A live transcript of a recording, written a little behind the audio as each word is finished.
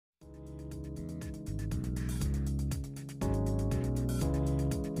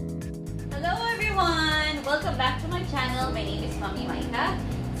Welcome back to my channel. My name is Mommy Micah.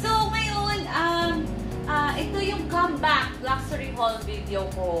 So, ngayon, ito yung comeback luxury haul video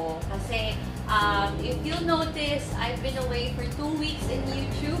ko. Kasi, if you'll notice, I've been away for 2 weeks in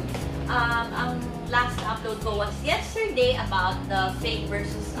YouTube. Ang last upload ko was yesterday about the fake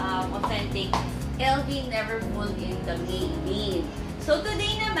versus authentic LV Never Full in the main. So,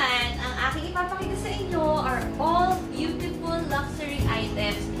 today naman, ang aking ipapakita sa inyo are all beautiful luxury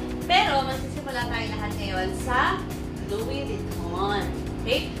items. Pero, magsisimula tayo lahat ngayon sa Louis Vuitton.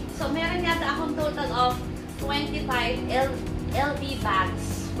 Okay? So, meron yata akong total of 25 LV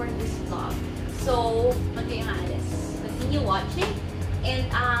bags for this vlog. So, huwag kayong aalis. Continue watching.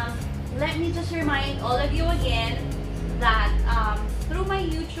 And, let me just remind all of you again that through my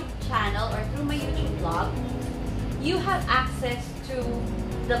YouTube channel or through my YouTube vlog, you have access to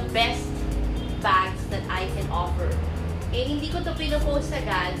the best bags that I can offer. Eh, hindi ko to pinopost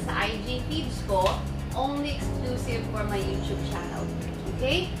agad sa IG feeds ko, only exclusive for my YouTube channel.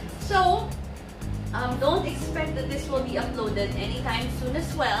 Okay? So, don't expect that this will be uploaded anytime soon as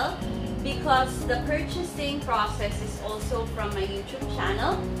well, because the purchasing process is also from my YouTube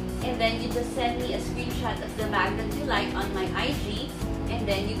channel, and then you just send me a screenshot of the bag that you like on my IG, and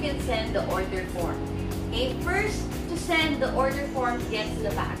then you can send the order form. Okay? First, to send the order form gets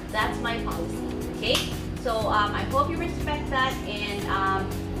the bag. That's my policy. Okay? So, I hope you respect that, and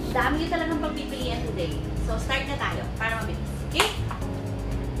dami nyo talagang pagpipilian today. So, start na tayo para mabilis. Okay?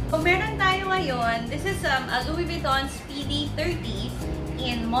 So, meron tayo ngayon. This is a Louis Vuitton Speedy 30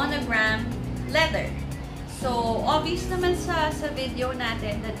 in monogram leather. So, obvious naman sa video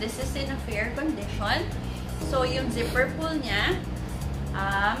natin that this is in a fair condition. So, yung zipper pull niya,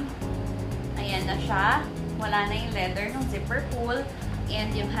 ayan na siya. Wala na yung leather ng zipper pull. And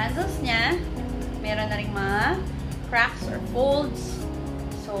yung handles niya, meron na rin mga cracks or folds.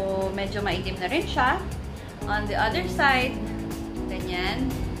 So, medyo maitim na rin siya. On the other side,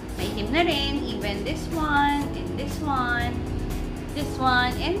 ganyan. Maitim na rin. Even this one, and this one, this one,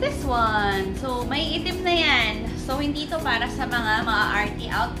 and this one. So, may itim na yan. So, hindi to para sa mga arty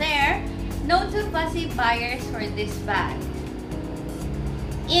out there. No too fussy buyers for this bag.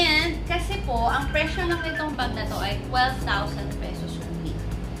 And, kasi po, ang presyo ng itong bag na to ay 12,000 pesos.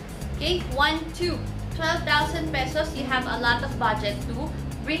 Okay, 12,000 pesos, you have a lot of budget to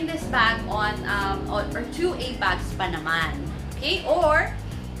bring this bag on, or to a bags pa naman. Okay, or,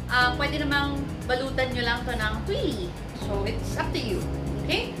 pwede namang balutan nyo lang to ng twilly. So, it's up to you.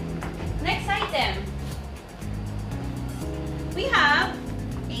 Okay, next item. We have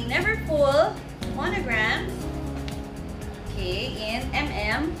a Never Full monogram, okay, in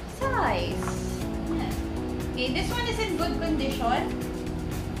MM size. Okay, this one is in good condition.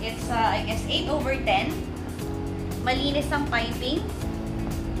 It's, I guess, 8/10. Malinis ang piping.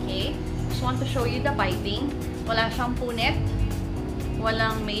 Okay. Just want to show you the piping. Wala siyang punit.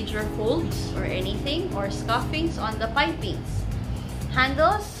 Walang major folds or anything or scuffings on the pipings.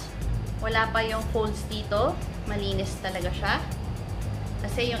 Handles, wala pa yung folds dito. Malinis talaga siya.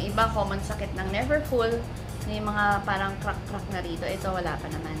 Kasi yung iba, common sakit ng Never Full. May mga parang crack-crack na rito. Ito, wala pa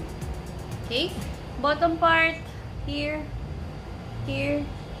naman. Okay. Bottom part, here, here.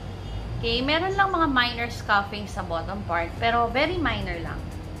 Okay, meron lang mga minor scuffing sa bottom part, pero very minor lang.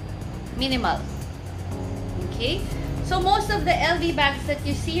 Minimal. Okay? So, most of the LV bags that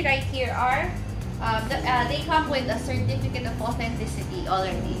you see right here are, they come with a certificate of authenticity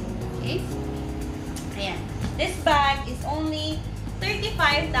already. Okay? Ayan. This bag is only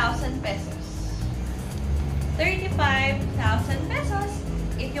 35,000 pesos. 35,000 pesos.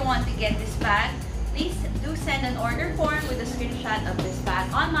 If you want to get this bag, please do send an order form with a screenshot of this bag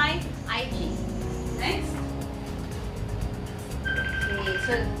on my IG. Next. Okay,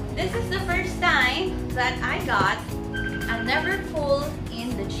 so this is the first time that I got a Never Full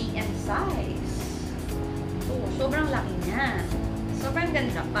in the GM size. So, sobrang laki niya. Sobrang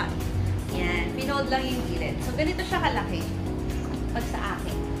ganda pa. Yan, pinold lang yung gilid. So, ganito siya kalaki pag sa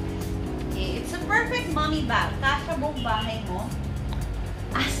akin. Okay, it's a perfect mommy bag. Kasya buong bahay mo.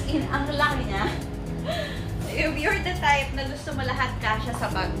 As in, ang laki niya. If you're the type na gusto mo lahat kasya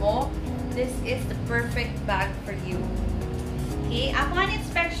sa bag mo, this is the perfect bag for you. Okay, upon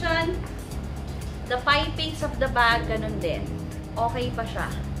inspection, the pipings of the bag, ganun din. Okay pa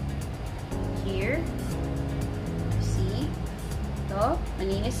siya. Here. See? Ito,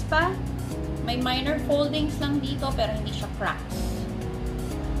 malinis pa. May minor foldings lang dito, pero hindi siya cracks.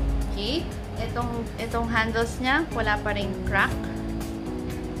 Okay, itong handles niya, wala pa ring crack.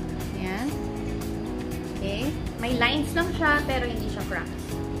 Yan. Okay. May lines lang siya, pero hindi siya cracks.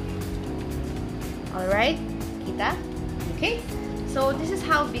 Alright? Kita? Okay? So, this is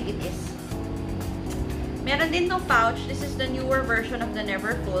how big it is. Meron din tong pouch. This is the newer version of the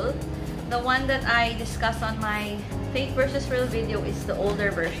Never Full. The one that I discussed on my fake versus real video is the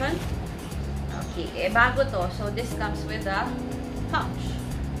older version. Okay, bago to. So, this comes with a pouch.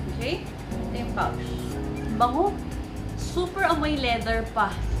 Okay? Ito yung pouch. Bango. Super amoy leather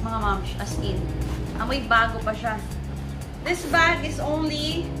pa, mga moms. As in, amoy bago pa siya. This bag is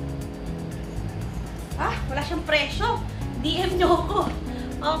only... wala siyang presyo. DM nyo ako.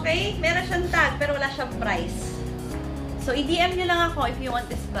 Okay? Meron siyang tag, pero wala siyang price. So, i-DM nyo lang ako if you want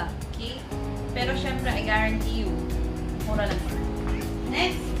this bag. Okay? Pero, syempre, I guarantee you, mura lang yun.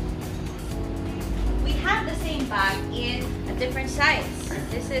 Next, we have the same bag in a different size.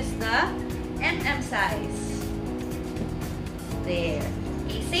 This is the MM size. There.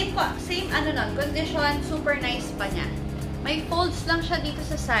 Okay, same ano nun, condition, super nice pa niya. May folds lang siya dito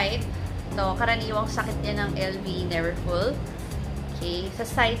sa side. Ito, karaniwang sakit niya ng LV Never Full. Okay, sa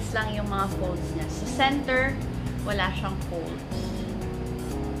sides lang yung mga folds niya. Sa center, wala siyang folds.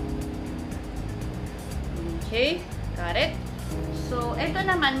 Okay, got it? So, ito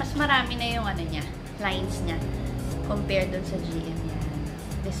naman, mas marami na yung ano niya, lines niya, compared dun sa GM niya.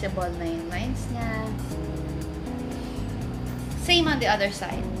 Visible na yung lines niya. Same on the other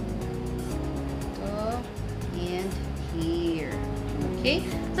side. So, and here. Okay?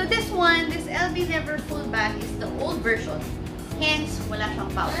 So, this one, this LV Never Full bag is the old version. Hence, wala siyang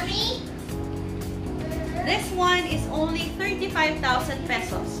pouch. This one is only 35,000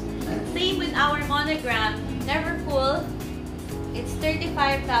 pesos. Same with our monogram, Never Full. It's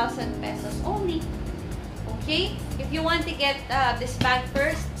 35,000 pesos only. Okay? If you want to get this bag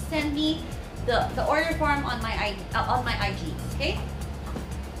first, send me the order form on my IG. Okay?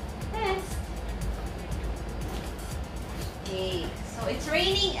 Next. Okay. So it's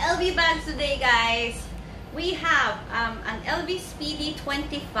raining LV bags today, guys. We have an LV Speedy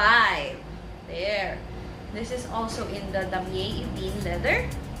 25. There. This is also in the damier bean leather.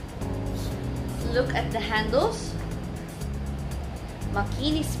 Look at the handles.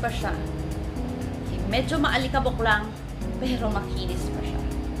 Makinis pa siya. Okay, medyo maalikabok lang, pero makinis pa siya.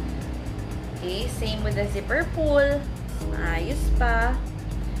 Okay, same with the zipper pull. Ayos pa.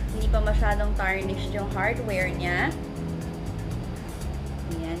 Hindi pa masyadong tarnished yung hardware niya.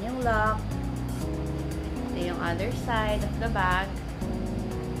 Yan yung lock. Ito yung other side of the bag.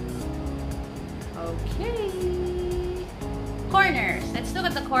 Okay. Corners. Let's look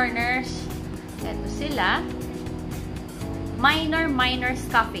at the corners. Ito sila. Minor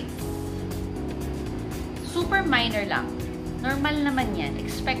scuffing. Super minor lang. Normal naman yan.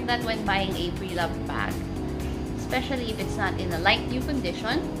 Expect that when buying a pre-loved bag. Especially if it's not in a light new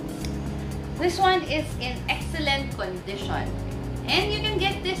condition. This one is in excellent condition. And you can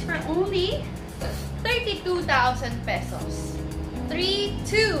get this for only 32,000 pesos.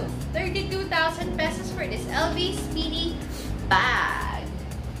 32,000 pesos for this LV Speedy bag.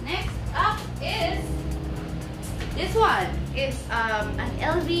 Next up is this one. Is an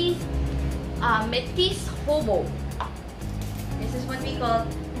LV Métis Hobo. This is what we call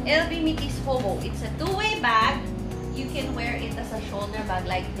LV Métis Hobo. It's a two-way bag. You can wear it as a shoulder bag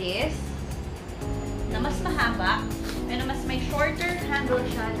like this, na mas mahaba, pero mas may shorter handle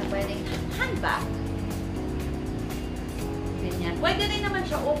siya na pwedeng handbag. Ganyan. Pwede rin naman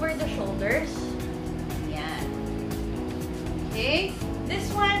siya over the shoulders. Yan. Okay. This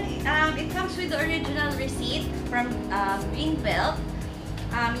one, it comes with the original receipt from Greenbelt.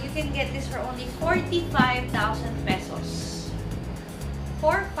 You can get this for only 45,000 pesos.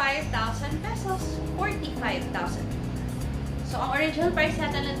 45,000 pesos. 45,000. So, ang original price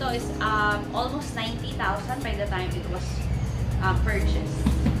natin nito is almost 90,000 by the time it was purchased.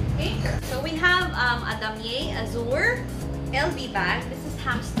 Okay? So, we have a damier azure LV bag. This is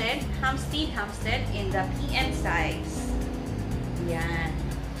Hampstead in the PM size. Yan.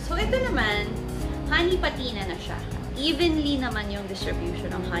 So, ito naman, honey patina na siya. Evenly naman yung distribution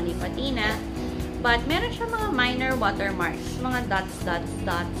ng honey patina. But, meron siya mga minor watermarks. Mga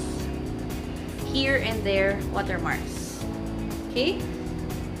dots. Here and there watermarks. Okay?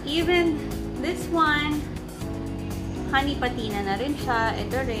 Even this one, honey patina na rin siya.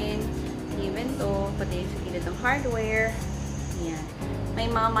 Ito rin. Even to, pati sa gilid ng hardware. Yan. May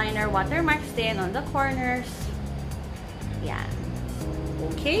mga minor watermarks din on the corners. Yan.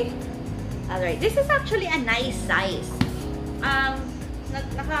 Okay? Alright. This is actually a nice size.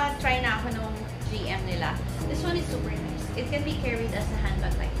 Naka-try na ako nung GM nila. This one is super nice. It can be carried as a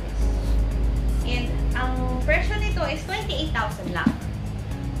handbag like this. And ang presyo nito is 28,000 lang.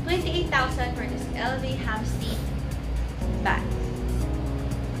 28,000 for this LV Hampstead bag.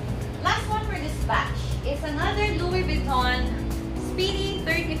 Last one for this batch is another Louis Vuitton Speedy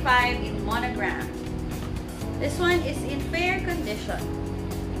 35 in monogram. This one is in fair condition.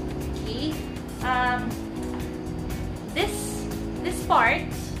 Okay. This part,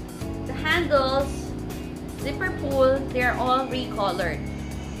 the handles, zipper pull, they're all recolored.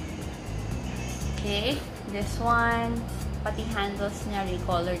 Okay. This one, pati handles niya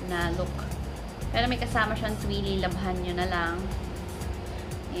recolored na look. Pero may kasama siyang twilly, labhan nyo na lang.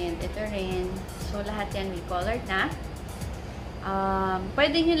 And ito rin. So, lahat yan recolored na.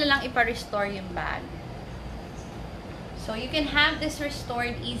 Pwede nyo na lang ipa-restore yung bag. So, you can have this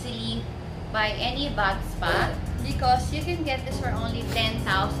restored easily by any bag spa because you can get this for only 10,000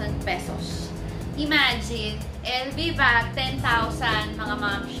 pesos. Imagine, LV bag, 10,000 mga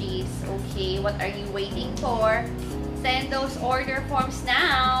momshies. Okay, what are you waiting for? Send those order forms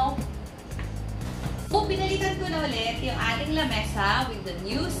now! So, pinalitan ko na ulit yung ating lamesa with the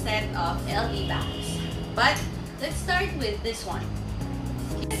new set of LV bags. But, let's start with this one.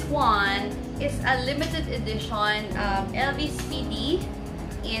 This one is a limited edition LV Speedy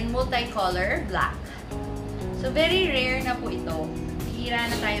in multicolor black. So, very rare na po ito.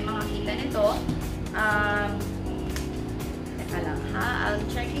 Hira na tayo makakita nito. Teka lang ha. I'm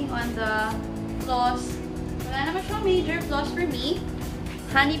checking on the flaws. Wala naman siyang major flaws for me.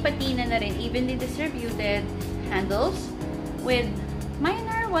 Honey patina na rin, evenly distributed handles with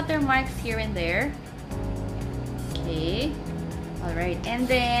minor watermarks here and there. Okay. Alright. And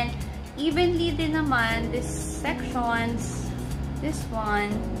then, evenly din naman, this sections, this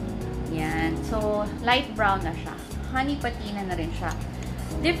one, yan. So, light brown na siya. Honey patina na rin siya.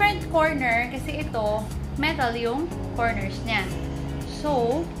 Different corner, kasi ito, metal yung corners niya.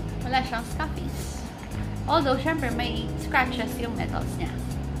 So, wala siyang scuffings. Although, syempre, may scratches yung metals niya.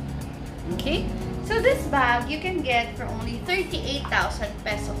 Okay? So, this bag, you can get for only 38,000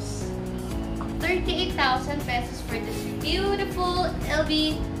 pesos. 38,000 pesos for this beautiful LV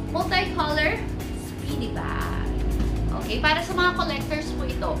multicolor speedy bag. Okay? Para sa mga collectors po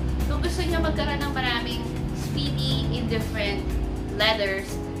ito, kung gusto nyo magkaroon ng maraming speedy in different leathers,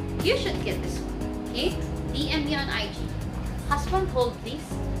 you should get this one. Okay? DM me on IG. Husband, hold please.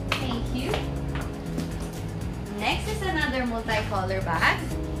 Thank you. Next is another multicolor bag.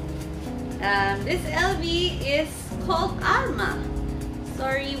 This LV is called Alma.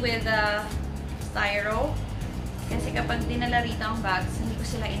 Sorry with styro. Kasi kapag dinala rito ang bags, hindi ko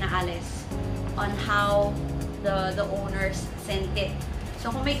sila inaalis on how the owners sent it.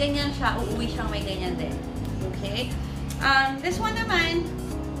 So kung may ganyan siya, uuwi siyang may ganyan din. Okay? This one naman,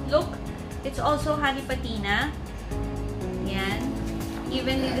 look, it's also honey patina. Yan.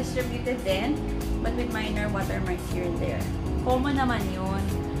 Evenly distributed din. But with minor watermarks here and there. Common naman yun.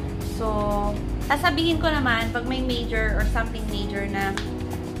 So, sasabihin ko naman, pag may major or something major na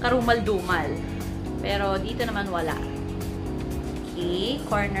karumal-dumal. Pero, dito naman wala. Okay,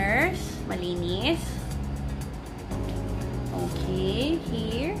 corners, malinis. Okay,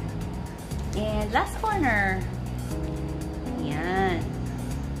 here. And last corner. Yan.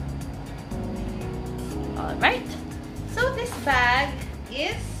 Alright. So, this bag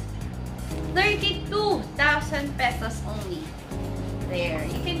is 32,000 pesos only. There.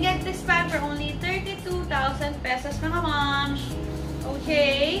 You can get this bag for only 32,000 pesos, mga moms.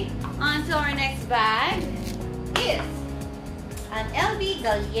 Okay. On to our next bag is an LV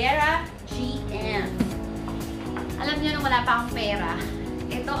Galliera GM. Alam niyo nung wala pa akong pera,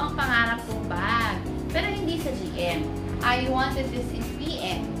 ito ang pangarap kong bag. Pero hindi sa GM. I wanted this in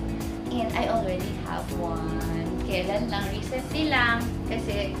PM. And I already have one. Kailan lang? Recently lang.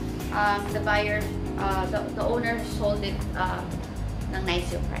 Kasi the buyer, the owner sold it ng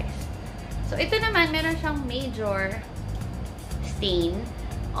nice yung price. So, ito naman, meron siyang major stain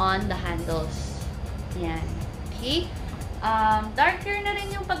on the handles. Yan. Okay? Darker na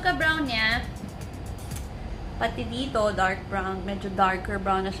rin yung pagka-brown niya. Pati dito, dark brown. Medyo darker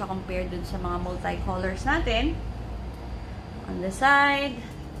brown na siya compared dun sa mga multicolors natin. On the side,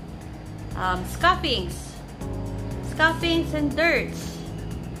 scuffings. Scuffings and dirts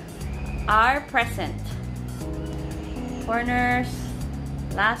are present. Corners,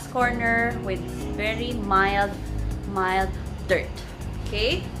 last corner with very mild dirt.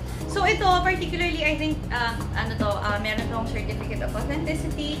 Okay? So, ito, particularly, I think, meron tong certificate of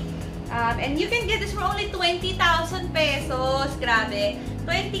authenticity. And you can get this for only 20,000 pesos. Grabe.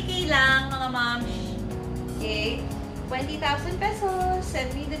 20K lang, mga moms. Okay? 20,000 pesos.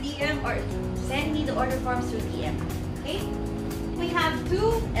 Send me the DM or send me the order forms through DM. Okay? We have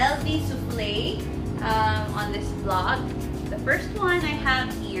two LV souffle on this vlog. The first one I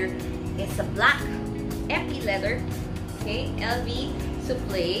have here is a black epi leather. Okay? LV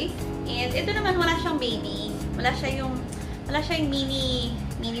souffle. And ito naman wala siyang baby. Wala siya yung mini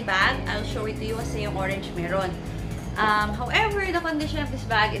mini bag. I'll show it to you kasi yung orange meron. However, the condition of this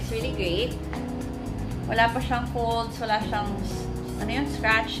bag is really great. Wala pa siyang folds, wala siyang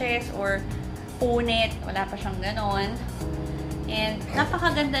scratches or punit. Wala pa siyang ganon. And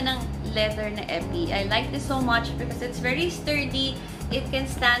napakaganda ng leather na epi. I like this so much because it's very sturdy. It can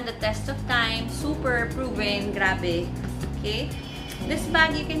stand the test of time. Super proven. Grabe. Okay? This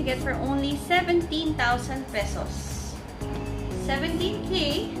bag you can get for only 17,000 pesos.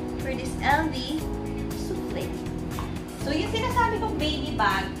 17K for this LV souffle. So, yung sinasabi kong baby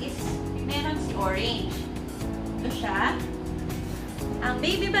bag is meron si orange. Ito siya. Ang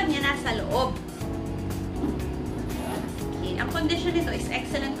baby bag niya nasa loob. Okay. Ang condition nito is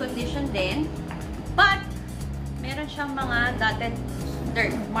excellent condition din. But, meron siyang mga dotted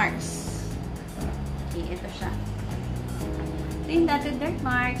dirt marks. Okay, ito siya. Ito yung dotted dirt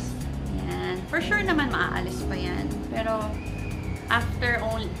marks. Yan. For sure naman maaalis pa yan. Pero,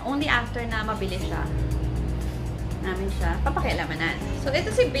 only after na mabili siya, namin siya papakialamanan. So,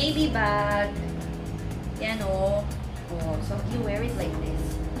 ito si baby bag. Yan o. Oh, so, you wear it like this.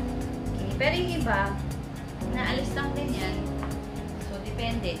 Okay. Pero yung iba, naalis lang din yan. So,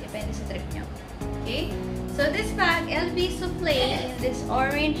 depende. Depende sa trip nyo. Okay. So, this bag, LV Souffle, in this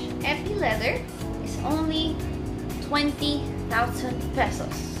orange epi leather, is only 20,000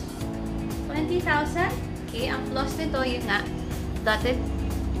 pesos. 20,000? Okay. Ang plus nito, yun nga, dotted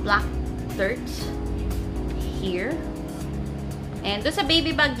black dirt here. And doon sa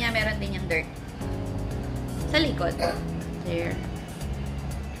baby bag niya, meron din yung dirt. Sa likod. There.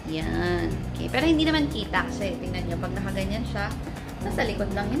 Yan. Okay. Pero hindi naman kita kasi tingnan nyo, pag nakaganyan siya, nasa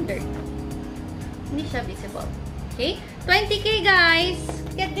likod lang yung dirt. Hindi siya visible. Okay? 20K guys!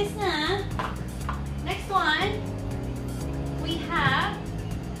 Get this na! Next one, we have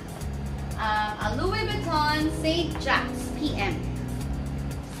a Louis Vuitton St. Jacques PM.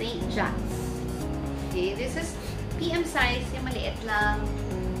 St. Jacques. Okay, this is PM size, yung maliit lang.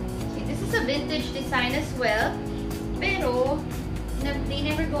 Okay, this is a vintage design as well. Pero, they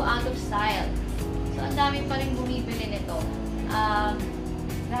never go out of style. So, ang dami pa rin bumibili nito.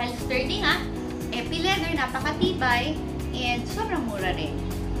 Dahil sturdy nga, epi leather, napakatibay, and sobrang mura rin.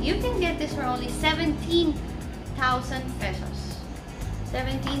 You can get this for only 17,000 pesos.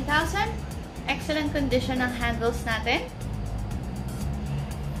 17,000? Excellent condition ng handles natin.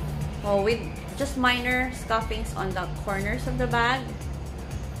 Oh, with just minor scuffings on the corners of the bag.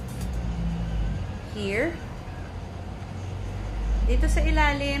 Here. Dito sa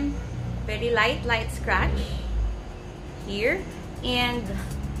ilalim, very light scratch. Here. And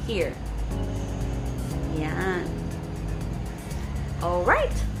here. Yan.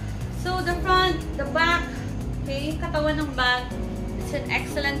 Alright. So, the front, the back, okay, katawan ng bag, it's in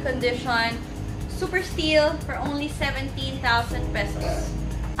excellent condition. Super steel for only 17,000 pesos.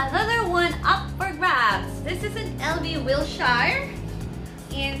 Another one up for grabs. This is an LV Wilshire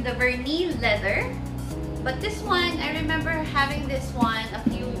in the vernis leather. But this one, I remember having this one a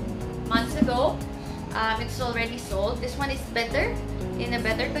few months ago. It's already sold. This one is better. In a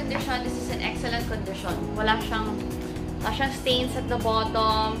better condition. This is an excellent condition. Wala siyang stains at the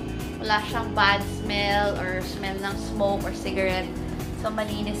bottom. Wala siyang bad smell or smell ng smoke or cigarette. So,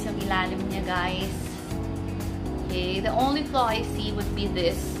 malinis yung ilalim niya, guys. Okay, the only flaw I see would be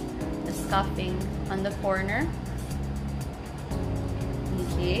this, the scuffing on the corner.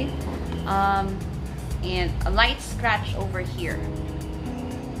 Okay, and a light scratch over here.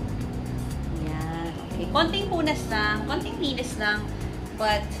 Yan. Okay, konting punas lang, konting linis lang,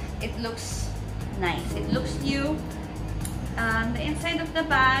 but it looks nice. It looks new. The inside of the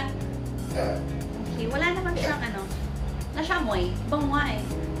bag, okay, wala naman siyang wala siyang amoy. Bango eh.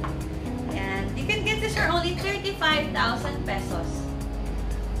 And you can get this for only 35,000 pesos.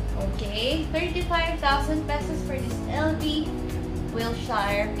 Okay, 35,000 pesos for this LV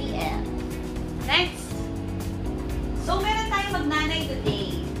Wilshire PM. Next. So, meron tayong magnanay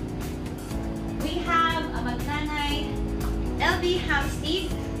today. We have a magnanay LV Hampstead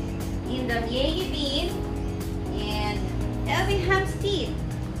in the Miegi bean and LV Hampstead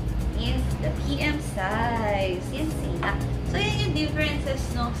in the PM size. Yan sila. So, yan yung differences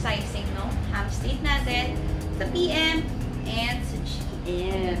no sizing, no? Hampstead natin, sa PM, and sa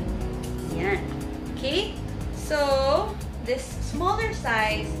GM. Yan. Okay? So, this smaller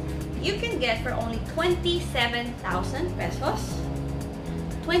size, you can get for only 27,000 pesos.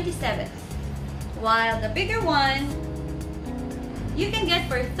 27. While the bigger one, you can get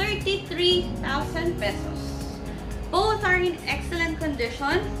for 33,000 pesos. Both are in excellent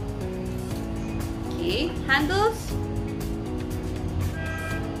condition. Okay, handles.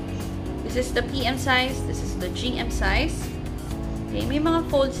 This is the PM size. This is the GM size. Okay, may mga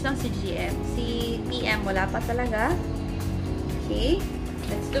folds lang si GM. Si PM, wala pa talaga. Okay,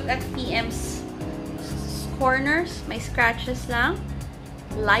 let's look at PM's corners. May scratches lang.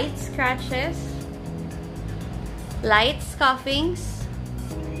 Light scratches. Light scuffings.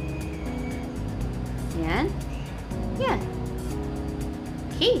 Yan. Yan.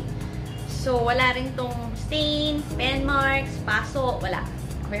 Okay. So, wala rin tong stain, pen marks, paso. Wala.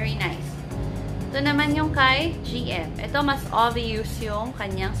 Very nice. Ito naman yung kay GM. Ito mas obvious yung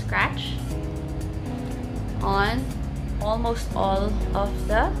kanyang scratch on almost all of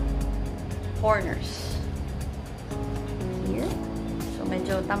the corners. Here. So,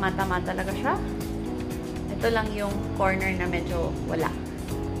 medyo tama-tama talaga siya. Ito lang yung corner na medyo wala.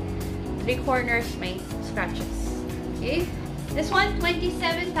 3 corners may scratches. Okay? This one,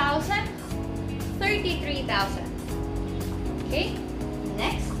 27,000. 33,000. Okay?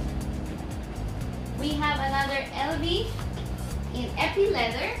 Next. We have another LV in Epi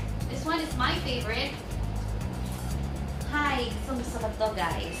Leather. This one is my favorite. Hi! Gusto ko to,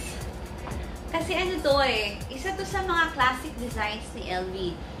 guys. Kasi ano to eh, isa to sa mga classic designs ni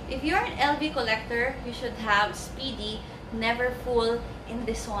LV. If you're an LV collector, you should have Speedy, Never Full in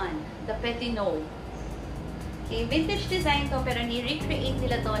this one. The Petino. Okay, vintage design to, pero ni-recreate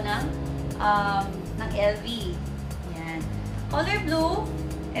nila to ng LV. Yan. Color blue,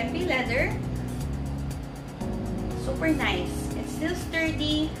 Epi Leather. Super nice. It's still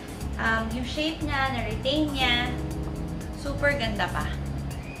sturdy. Yung shape niya, na-retain niya. Super ganda pa.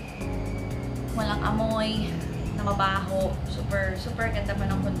 Walang amoy, na mabaho. Super ganda pa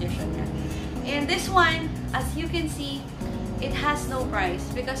ng condition niya. And this one, as you can see, it has no price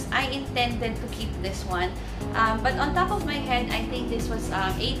because I intended to keep this one. But on top of my head, I think this was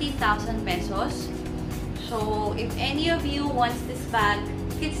 18,000 pesos. So, if any of you wants this bag,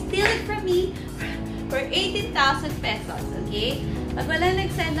 you can steal it from me for 18,000 pesos, okay? Pag wala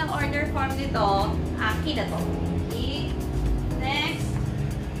nag-send ng order form nito, akin na to. Okay? Next.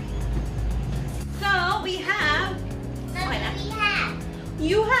 So, we have...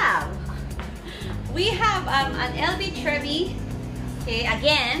 You have. We have an LV Trevi. Okay,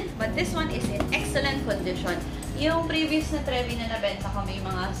 again, but this one is in excellent condition. Yung previous na Trevi na nabenta ko, may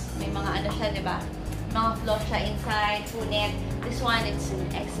mga ano siya, di ba? Mga flaws siya inside, punit. This one, it's in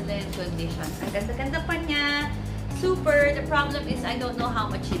excellent condition. Ang ganda-ganda pa niya. Super. The problem is, I don't know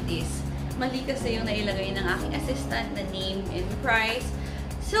how much it is. Mali kasi yung nailagay ng aking assistant na name and price.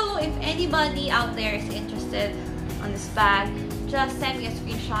 So, if anybody out there is interested on this bag, just send me a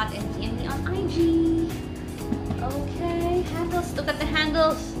screenshot and DM me on IG. Okay. Handles. Look at the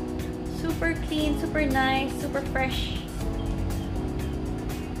handles. Super clean, super nice, super fresh.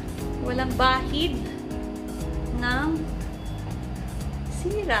 Walang bahid ng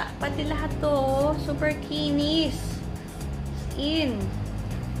sira. Pati lahat to, super kinis. In.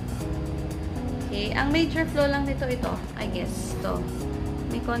 Okay, ang major flaw lang nito ito, I guess. To.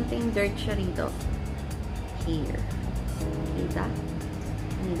 May konting dirt siya rito. Here. Kita?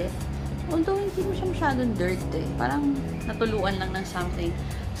 Hindi. Although, hindi mo siya masyadong dirt eh. Parang natuluan lang ng something.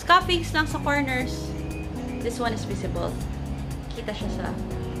 Scuffings lang sa corners. This one is visible. Kita siya sa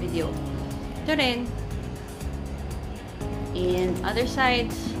video. Ito rin. And other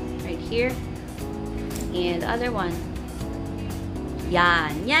sides, right here. And other one.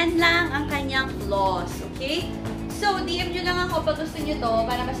 Yan. Yan lang ang kanyang flaws. Okay? So, DM nyo lang ako pag gusto nyo to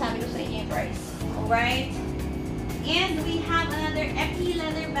para masabi ko sa inyo yung price. Alright? And we have another Epi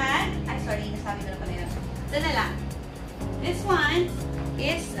leather bag. Ay, sorry. Nasabi ko na pala yun. Ito na lang. This one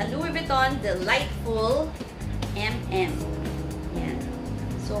is a Louis Vuitton Delightful MM. Yan.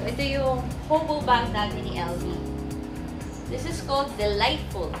 So, ito yung hobo bag natin ni LV. This is called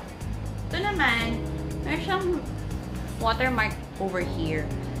Delightful. Ito naman, meron siyang watermark over here.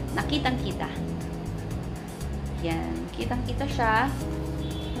 Nakitang-kita. Yan. Kitang-kita siya.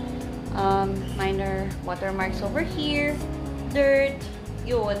 Minor watermarks over here. Dirt.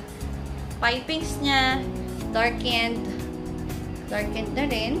 Yun. Pipings niya. Darkened. Darkened na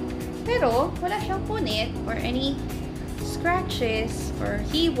rin. Pero, wala siyang punit or any scratches or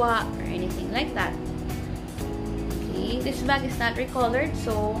hiwa or anything like that. Okay. This bag is not recolored.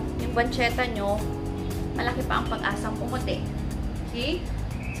 So, yung bancheta nyo, malaki pa ang pag-asang pumuti. Okay.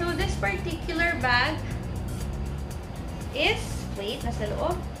 So, this particular bag is, wait, nasa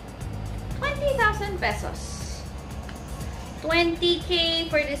loob, 20,000 pesos. 20K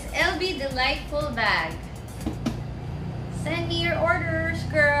for this LV Delightful bag. Send me your orders,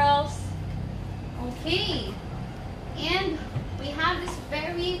 girls. Okay. And we have this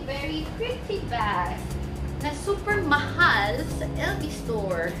very, very pretty bag na super mahal sa LV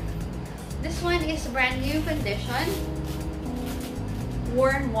store. This one is brand new condition.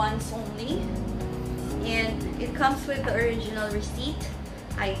 worn once only. And it comes with the original receipt.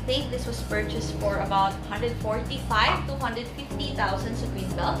 I think this was purchased for about 145 to 150,000 sa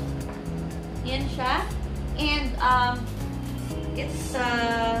Greenbelt. Yan siya. And it's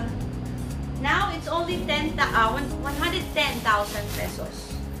now it's only 110,000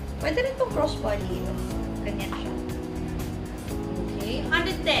 pesos. Pwede rin itong crossbody. Ganyan siya. Okay,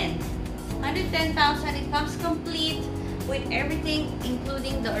 110,000. It comes complete with everything,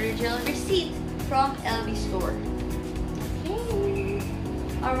 including the original receipt from LV store. Okay.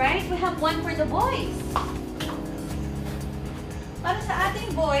 Alright, we have one for the boys. Para sa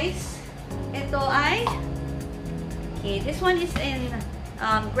ating boys, ito ay, okay, this one is in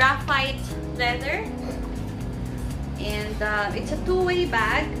graphite leather. And it's a two-way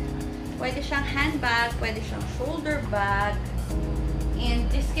bag. Pwede siyang handbag, pwede siyang shoulder bag. And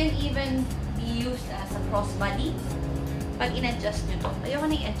this can even be used as a crossbody. Pag in-adjust nyo to. Ayoko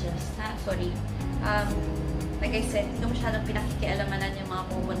na i-adjust, ha? Sorry. Like I said, hindi ko masyadong pinakikialamanan yung mga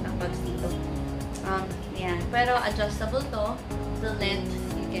pumupuntang bags dito. Yan. Pero adjustable to. The length,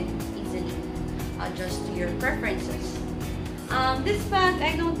 you can easily adjust to your preferences. This bag,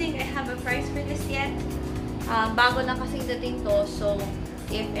 I don't think I have a price for this yet. Bago lang kasing dating to. So,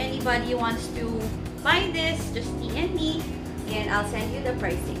 if anybody wants to buy this, just DM me and I'll send you the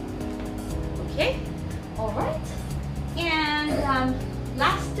pricing. Okay? Alright. And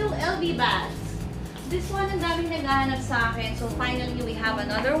last two LV bags. This one ang daming naghahanap sa akin. So finally, we have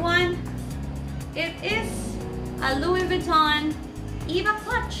another one. It is a Louis Vuitton Eva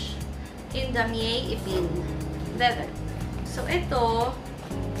clutch in damier ipin leather. So ito,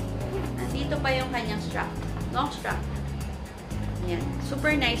 nandito pa yung kanyang strap. Long strap. Yan.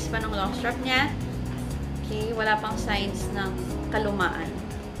 Super nice pa ng long strap niya. Okay, wala pang signs ng kalumaan.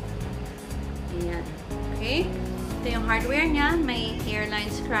 Ayan. Okay. Ito yung hardware niya. May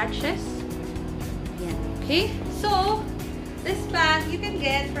hairline scratches. Ayan. Okay. So, this bag you can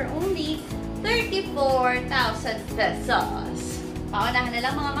get for only 34,000 pesos. Paunahan na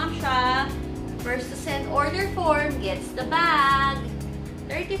lang mga mamsya. First to send order form gets the bag.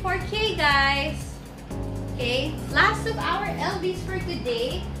 34K, guys. Okay. Last of our LVs for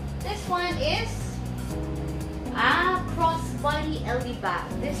today. This one is crossbody LV bag.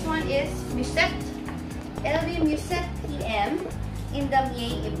 This one is Musette. LV Musette PM in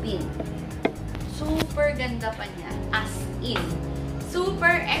damier ipin. Super ganda pa niya. As in.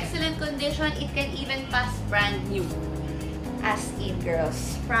 Super excellent condition. It can even pass brand new. As in,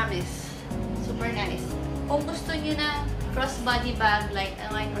 girls. Promise. Super nice. Kung gusto niyo na crossbody bag, like,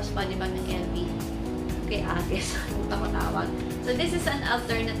 ano yung crossbody bag ng LV? Okay, Agis. Punta ko tawag. So, this is an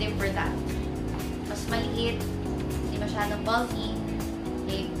alternative for that. Mas maliit. Hindi masyadong bulky.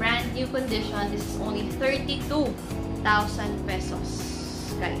 Okay, brand new condition. This is only 32,000 pesos.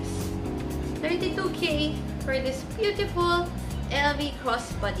 Guys. 32K for this beautiful LV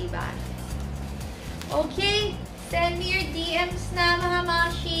crossbody bag. Okay. Send me your DMs na, mga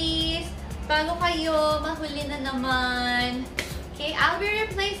mashis. Bago kayo, mahuli na naman. Okay, I'll be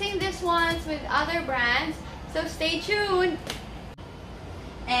replacing this ones with other brands. So, stay tuned.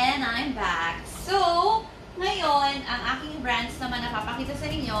 And I'm back. So, ngayon, ang aking brands naman na papakita sa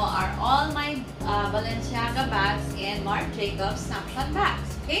inyo are all my Balenciaga bags and Marc Jacobs snapshot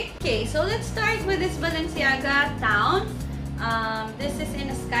bags. Okay? Okay, so let's start with this Balenciaga Town. This is in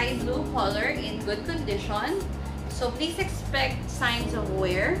a sky blue color in good condition. So, please expect signs of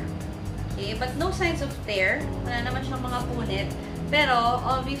wear. Okay, but no signs of tear. Wala naman siyang mga punit. Pero,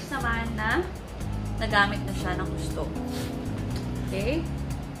 obvious naman na nagamit na siya ng gusto. Okay?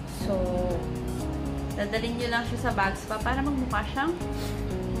 So, dadalhin nyo lang siya sa bags pa para magmukha siyang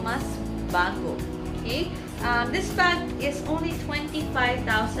mas bago. Okay? This bag is only 25,000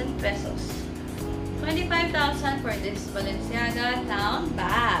 pesos. 25,000 for this Balenciaga Town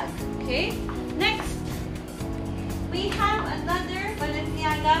bag. Okay? Next, we have another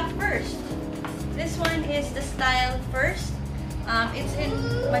Balenciaga First. This one is the style First. It's in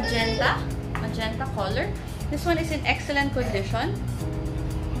magenta color. This one is in excellent condition.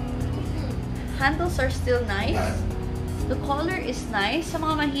 Handles are still nice. The color is nice. Sa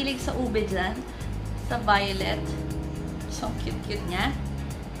mga mahilig sa ube dyan, sa violet. So cute niya.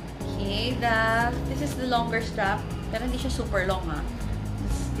 Okay, this is the longer strap. Pero hindi siya super long, ha.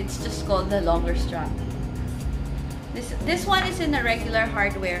 It's just called the longer strap. This one is in the regular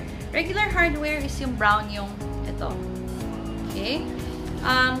hardware. Regular hardware is yung brown yung ito. Okay?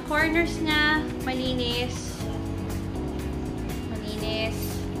 Corners niya, malinis. Malinis.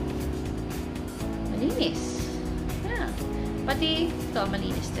 Yeah. Pati ito,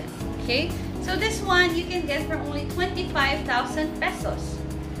 malinis din. Okay? So this one, you can get for only 25,000 pesos.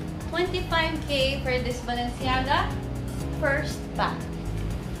 25K for this Balenciaga first bag.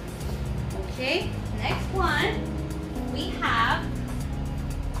 Okay? Next one, we have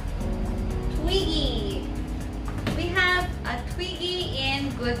Twiggy. We have a Twiggy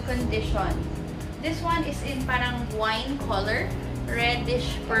in good condition. This one is in parang wine color. Reddish,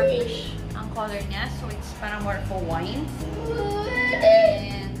 purplish ang color niya. So, it's parang more for wine.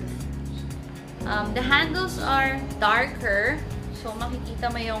 And the handles are darker. So,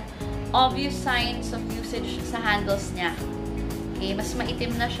 makikita mo yung obvious signs of usage sa handles niya. Okay, mas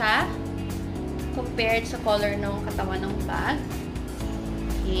maitim na siya compared sa color ng katawan ng bag.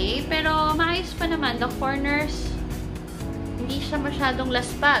 Okay, pero maayos pa naman. The corners, hindi siya masyadong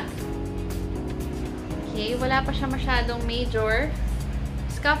laspag. Okay, wala pa siya masyadong major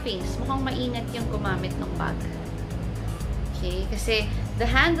scuffings. Mukhang maingat yung gumamit ng bag. Okay, kasi the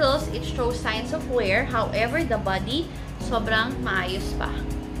handles, it shows signs of wear. However, the body, sobrang maayos pa.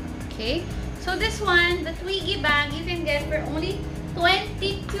 Okay, so this one, the Twiggy bag, you can get for only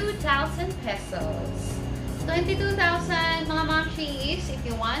 22,000 pesos. 22,000 mga mamshis if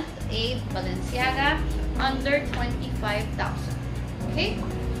you want a Balenciaga under 25,000. Okay,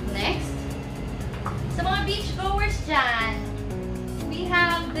 next. Sa mga beach goers dyan, we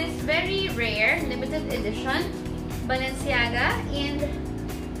have this very rare limited edition Balenciaga in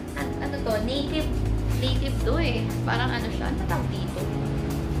ano to, native to eh. Parang ano siya, ano tawag dito?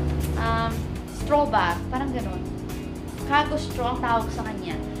 Straw bag, parang ganon. Cargo straw tawag sa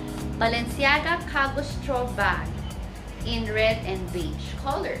kanya. Balenciaga cargo straw bag in red and beige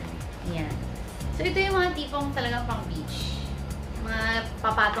color. Yan. So ito yung mga tipong talagang pang beach. Mga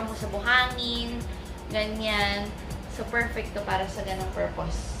papatong mo sa buhangin, ganyan. So perfect to para sa ganong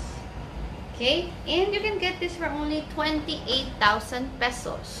purpose. Okay? And you can get this for only 28,000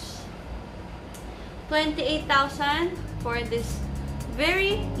 pesos. 28,000 for this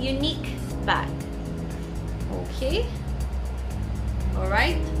very unique bag. Okay?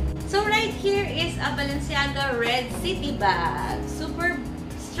 Alright? So right here is a Balenciaga Red City bag. Super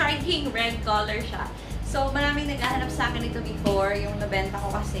striking red color siya. So maraming naghahanap sa akin ito before. Yung nabenta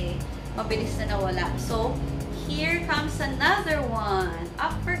ko kasi mabilis na nawala. So here comes another one.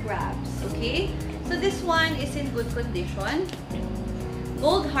 Up for grabs. Okay? So this one is in good condition.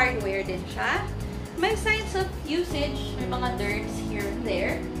 Gold hardware din siya. May signs of usage. May mga dirts here and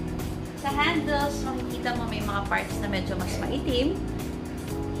there. Sa handles, makikita mo may mga parts na medyo mas maitim.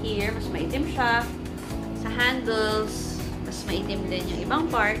 Here, mas maitim siya. Sa handles, mas maitim din yung ibang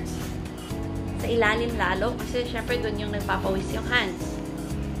parts. Sa ilalim lalo, kasi syempre doon yung nagpapawis yung hands.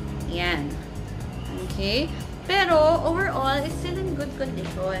 Yan. Okay? Pero, overall, it's still in good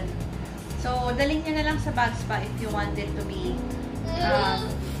condition. So, dalhin nyo na lang sa bag spa if you want it to be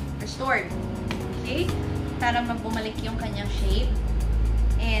restored. Okay? Para bumalik yung kanyang shape.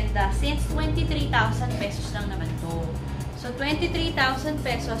 And since 23,000 pesos lang naman to. So, 23,000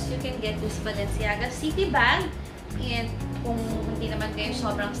 pesos, you can get this Balenciaga City bag. And kung hindi naman kayo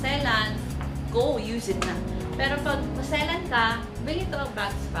sobrang selan, go, use it na. Pero pag maselan ka, bili ito ang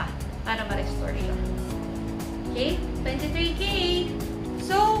bags pa para ma-restore siya. Okay? 23K.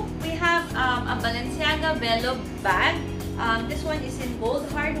 So, we have a Balenciaga Velo bag. This one is in gold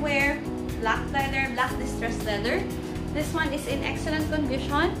hardware, black leather, black distressed leather. This one is in excellent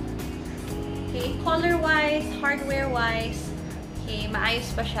condition. Okay, color-wise, hardware-wise, okay,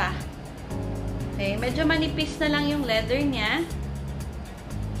 maayos pa siya. Okay, medyo manipis na lang yung leather niya.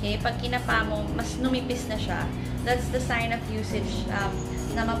 Okay, pag kinapa mo, mas numipis na siya. That's the sign of usage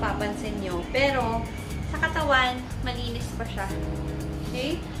na mapapansin nyo. Pero, sa katawan, malinis pa siya.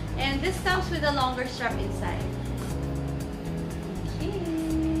 Okay, and this comes with a longer strap inside. Okay,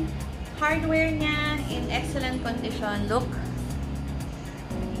 hardware niya in excellent condition. Look.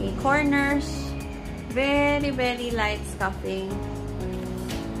 Okay, corners, very, very light scuffing.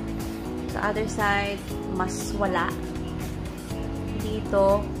 Sa other side, mas wala.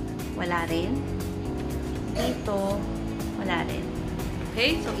 Dito, wala rin. Dito, wala rin.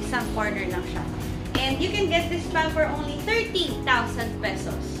 Okay, so isang corner lang siya. And you can get this bag for only 30,000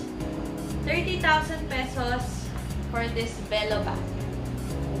 pesos. 30,000 pesos for this Velo bag.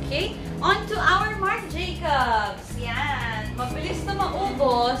 Okay? On to our Marc Jacobs. Yan. Mabilis na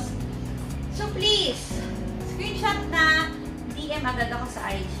maubos. So, please, screenshot na. DM agad ako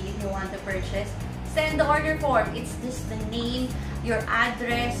sa IG if you want to purchase. Send the order form. It's just the name, your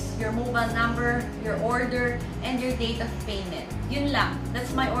address, your mobile number, your order, and your date of payment. Yun lang.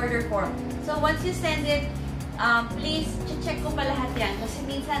 That's my order form. So, once you send it, please, check ko pa lahat yan. Kasi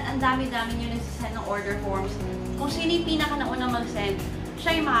minsan, ang dami-dami nyo nagsasend ng order forms. Kung sino yung pinaka-naunang mag-send,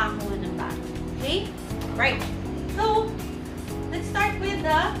 siya yung makakakuha ng Alright, so let's start with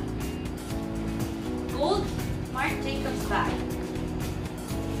the gold Marc Jacobs bag.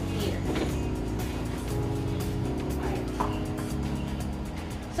 Here. Right.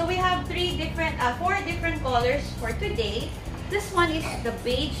 So we have four different colors for today. This one is the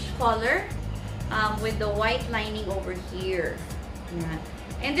beige color with the white lining over here. Yeah.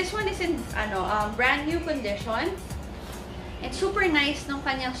 And this one is in brand new condition. And super nice nung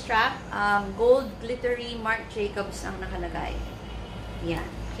kanyang strap. Gold glittery Marc Jacobs ang nakalagay. Yeah.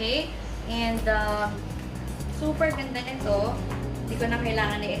 Okay? And super ganda nito. Hindi ko na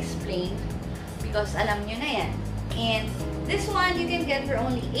kailangan i-explain because alam nyo na yan. And this one you can get for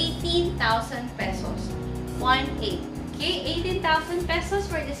only 18,000 pesos. 1,800. Okay? 18,000 pesos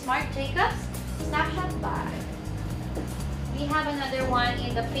for this Marc Jacobs snapshot bag. We have another one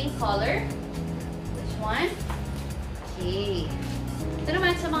in the pink color. This one. Okay. Ito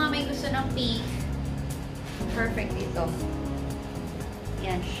naman sa mga may gusto ng pink. Perfect ito.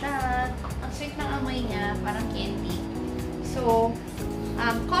 Yan siya. Ang sweet ng amoy niya. Parang candy. So,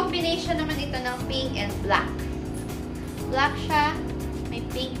 combination naman ito ng pink and black. Black siya. May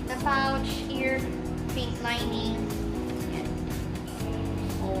pink na pouch here. Pink lining. Yan.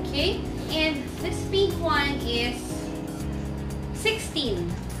 Okay. And this pink one is 16,000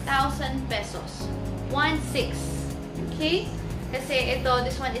 pesos. 1,600. Okay? Kasi ito,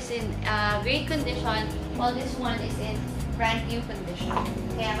 this one is in great condition, while this one is in brand new condition.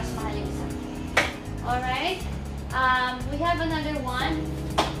 Kaya mas mahal yung isa. Alright? We have another one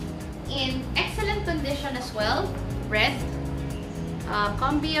in excellent condition as well. Red.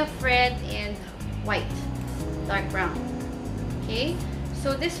 Combi of red and white. Dark brown. Okay?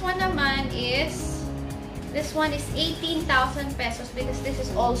 So this one naman is 18,000 pesos because this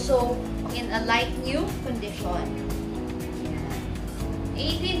is also in a light new condition.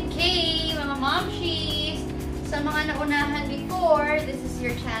 18K, mga momshies! Sa mga naunahan before, this is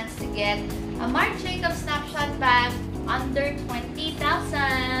your chance to get a Marc Jacobs snapshot bag under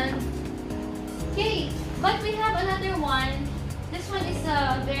 20,000. Okay, but we have another one. This one is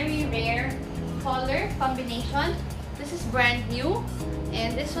a very rare color combination. This is brand new,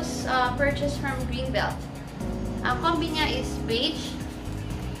 and this was purchased from Greenbelt. Ang combi niya is beige,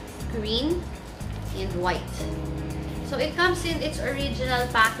 green, and white. So, it comes in its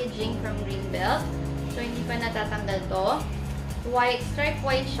original packaging from Greenbelt. So, hindi pa natatanggal to. White, stripe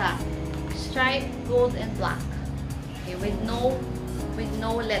white siya. Stripe, gold, and black. Okay, with no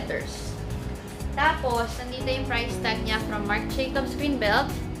letters. Tapos, nandito yung price tag niya from Marc Jacobs Greenbelt.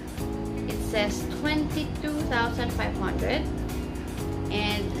 It says 22,500.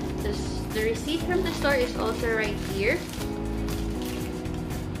 And the receipt from the store is also right here.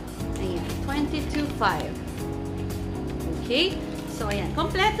 Ayan, 22,500. Okay? So, ayan.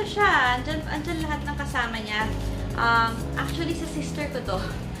 Kompleto siya. Andyan lahat ng kasama niya. Actually, sa sister ko to.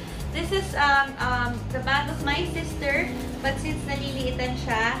 This is the bag of my sister. But since naliliitan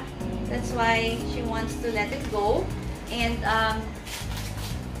siya, that's why she wants to let it go. And,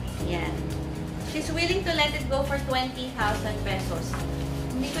 ayan. She's willing to let it go for 20,000 pesos.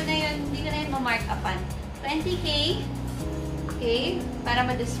 Hindi ko na yun ma-mark upan. 20K. Okay? Para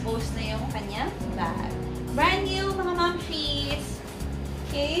ma-dispose na yung kanya bag. Brand new, mga momshies.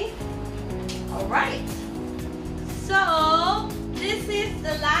 Okay? Alright. So, this is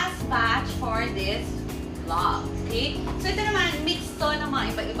the last batch for this vlog. Okay? So, ito naman, mix to ng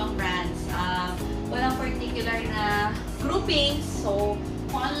mga iba-ibang brands. Walang particular na groupings. So,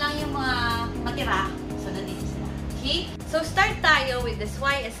 kung ano lang yung mga matira. So, nandito sila. Okay? So, start tayo with this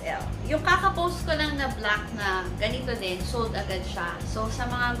YSL. Yung kakapost ko lang na black na ganito din, sold agad siya. So, sa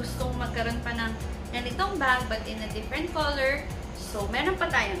mga gustong magkaroon pa ng ganitong bag but in a different color, so meron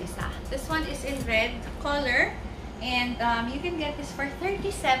pa tayong isa. This one is in red color and you can get this for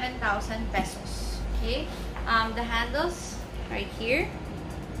 37,000 pesos. Okay? The handles right here.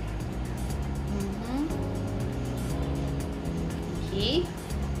 Okay.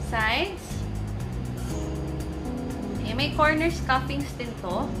 Sides. Okay, may corner scuffings din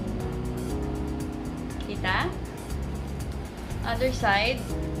to. Kita? Other side.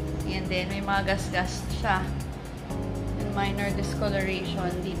 And then, may mga gas-gas siya. And minor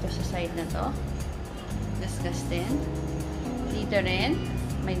discoloration dito sa side na to. Gas-gas din. Dito rin,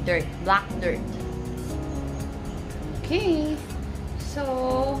 may dirt. Black dirt. Okay.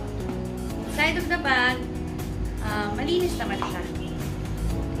 So, side of the bag, malinis naman siya.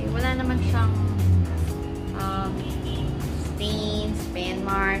 Okay, wala naman siyang stains, pen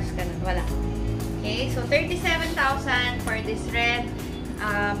marks, ganun. Wala. Okay, so 37,000 for this red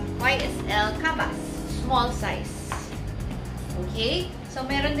YSL Cabas. Small size. Okay? So,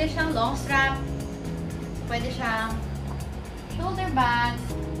 meron din siyang long strap. pwede siyang shoulder bag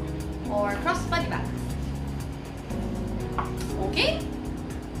or crossbody bag. Okay?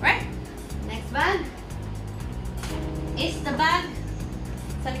 Right? Next bag is the bag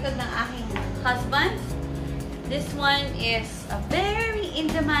sa likod ng aking husband. This one is a very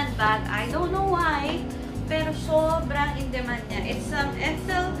in-demand bag. I don't know why, pero sobrang in-demand niya. It's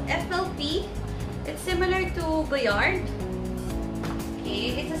FLP. It's similar to Bayard.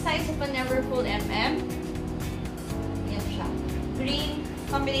 Okay, it's a size of a Neverfull MM. Yan siya. Green,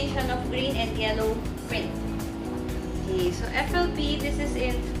 combination of green and yellow print. Okay, so FLP, this is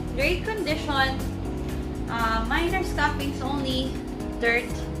in great condition. Minor scuffings only,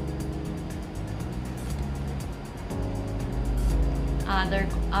 dirt.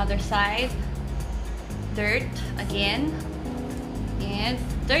 Other side, dirt again, and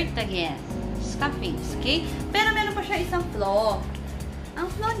dirt again. Scuffings, okay? Pero meron pa siya isang flaw. Ang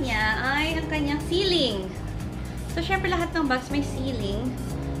flaw niya ay ang kanyang sealing. So, syempre lahat ng bags may sealing.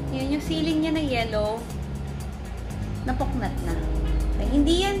 Yan, yung sealing niya na yellow, napuknat na. Okay?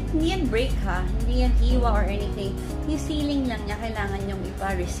 Hindi yan break ha. Hindi yan hiwa or anything. Yung sealing lang niya, kailangan niyong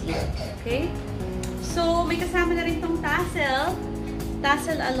ipa-reseal. Okay? So, may kasama na rin tong tassel.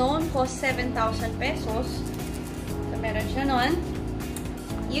 Tassel alone costs 7,000 pesos. So, meron siya nun.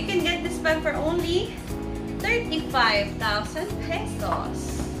 You can get this bag for only 35,000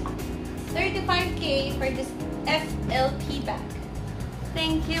 pesos. 35K for this FLP bag.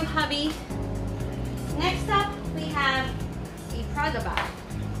 Thank you, hubby. Next up, we have a Prada bag.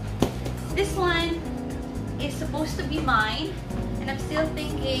 This one is supposed to be mine, and I'm still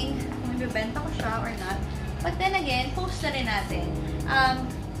thinking kung ibibenta ko siya or not. But then again, post na rin natin.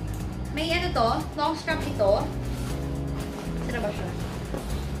 May ano to, long strap ito. Saan ba siya?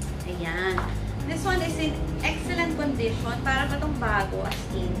 Ayan. This one is in excellent condition. Para ba itong bago, as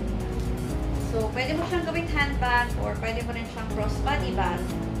in. So, pwede mo siyang gawing handbag or pwede mo rin siyang crossbody bag.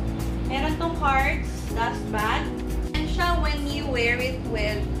 Meron tong cards, dust bag. And siya when you wear it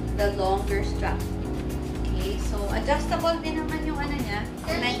with the longer strap. Okay, so adjustable din naman yung ano niya,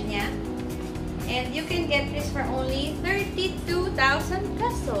 length niya. And you can get this for only 32,000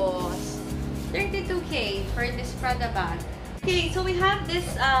 pesos. 32K for this Prada bag. Okay, so we have this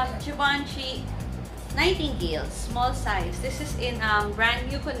Givenchy Nightingale, small size. This is in brand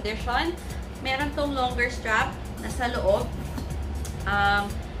new condition. Meron tong longer strap nasa loob.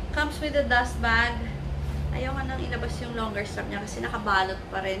 Comes with a dust bag. Ayaw nga nang ilabas yung longer strap niya kasi nakabalot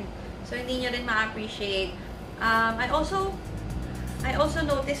pa rin. So, hindi nyo rin ma-appreciate. I also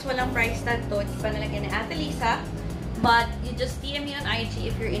noticed walang price tag to. Hindi pa nalagyan ni Ate Lisa. But, you just DM me on IG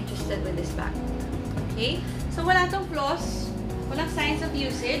if you're interested with this bag. Okay? So, wala tong flaws. Walang signs of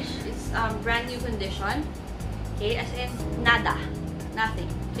usage. It's brand new condition. Okay? As in, nada. Nothing.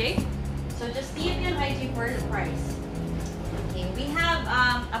 Okay? So, just DM me on IG for the price. Okay. We have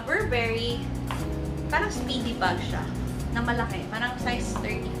a Burberry. Parang speedy bag siya. Na malaki. Parang size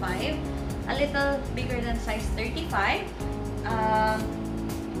 35. A little bigger than size 35.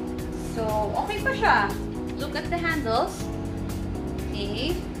 So, okay pa siya. Look at the handles.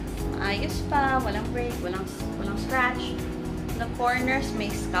 Okay. Ayos pa. Walang break. Walang scratch. The corners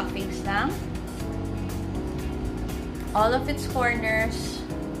may scuffings lang. All of its corners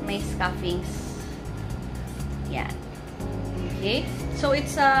may scuffings. Yan. Okay. So,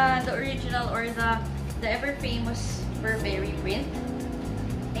 it's the original or the ever-famous Burberry print.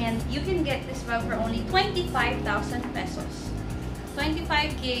 And you can get this bag for only 25,000 pesos.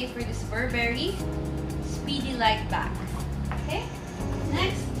 25K for this Burberry Speedy Light bag. Okay?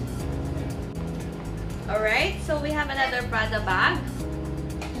 Next. Alright, so we have another Prada bag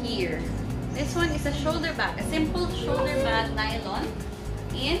here. This one is a shoulder bag. A simple shoulder bag nylon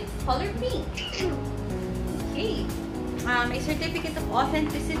in color pink. Okay. May certificate of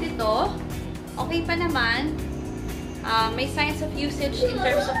authenticity to. Okay pa naman. May signs of usage in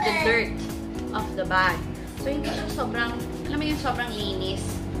terms of the dirt of the bag. So, hindi siya sobrang, alam mo yung sobrang linis.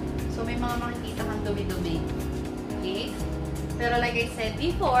 So, may mga makikita kang dumi-dumi. Okay? Pero like I said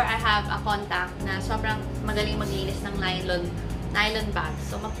before, I have a contact na sobrang magaling maglinis ng nylon bag.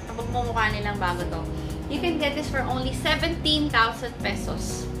 So, mapagmumukha nilang bago to. You can get this for only 17,000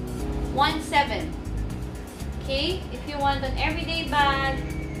 pesos. 17. Okay? If you want an everyday bag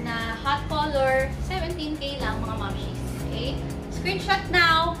na hot color, 17K lang mga momshies. Okay? Screenshot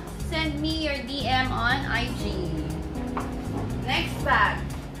now. Send me your DM on IG. Next bag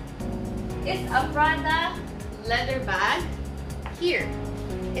is a Prada leather bag. Here.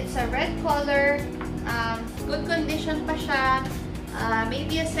 It's a red color. Good condition pa siya.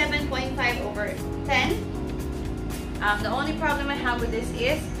 Maybe a 7.5 over 10. The only problem I have with this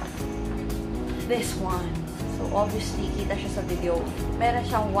is this one. So, obviously, kita siya sa video. Meron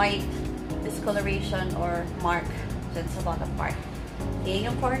siyang white discoloration or mark dyan sa bottom part. Okay,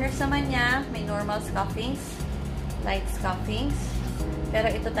 yung corners naman niya, may normal scuffings, light scuffings. Pero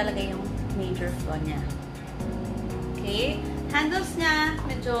ito talaga yung major flaw niya. Okay, handles niya,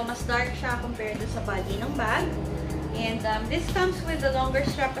 medyo mas dark siya compared to sa body ng bag. And this comes with a longer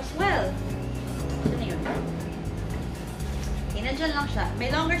strap as well. Ito na yun. Okay, nandyan lang siya. May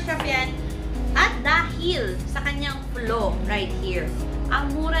longer strap yan. At dahil sa kanyang flow right here,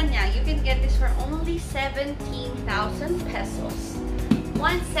 ang mura niya, you can get this for only 17,000 pesos.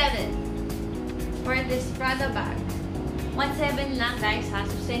 1,700 for this Prada bag. 1,700 lang guys ha.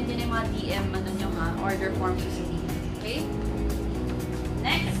 So send yun yung mga DM ano nyo ha. Order forms sa DM. Okay?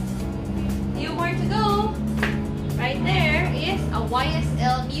 Next. Few more to go. Right there is a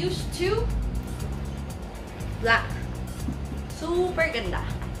YSL Muse 2 Black. Super ganda.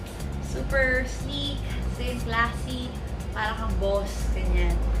 Super sleek, kasi classy, para kang boss,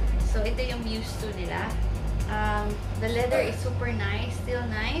 ganyan. So, ito yung Muse 2 nila. The leather is super nice, still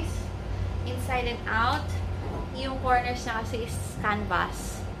nice. Inside and out. Yung corners niya kasi is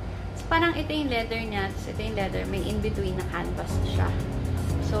canvas. So, parang ito yung leather niya, tapos ito yung leather, may in-between na canvas siya.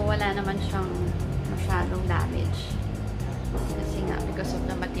 So, wala naman siyang masyadong damage. Kasi nga, because of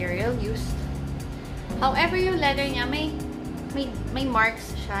the material used. However, yung leather niya, may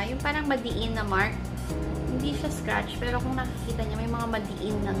marks siya. Yung parang madiin na mark. Hindi siya scratch, pero kung nakikita niya, may mga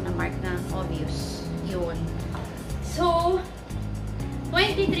madiin lang na mark na obvious. Yun. So,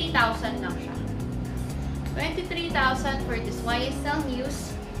 23,000 lang siya. 23,000 for this YSL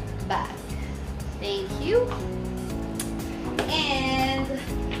Muse bag. Thank you. And,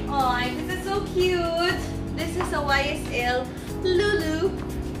 oh, this is so cute. This is a YSL Lulu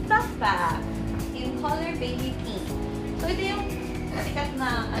backpack in color baby pink. So, ito yung sikat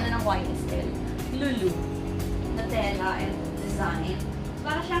na, ng YSL. Lulu. Na tela and design.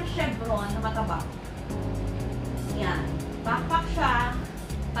 Para siyang chevron na mataba. Yan. Backpack siya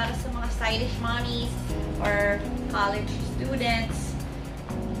para sa mga stylish mommies or college students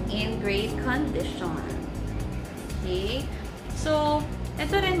in great condition. Okay? So,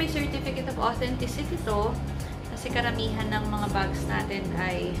 ito rin may certificate of authenticity to kasi karamihan ng mga bags natin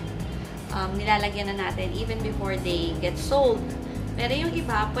ay nilalagyan na natin even before they get sold. Pero yung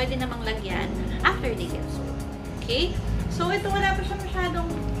iba, pwede namang lagyan after they get sold. Okay? So, ito wala pa siya masyadong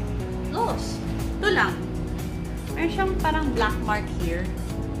loss. Ito lang. Meron siyang parang black mark here.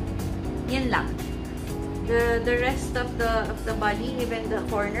 Yan lang. The rest of the body, even the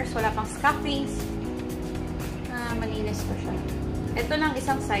corners, wala pang scuffings. Malinis pa siya. Ito lang,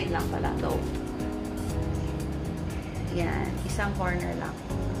 isang side lang pala though. Yan. Isang corner lang.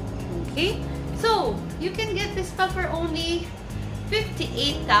 Okay? So, you can get this stuff for only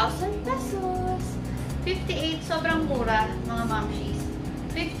 58,000 pesos. 58, sobrang mura, mga momshies.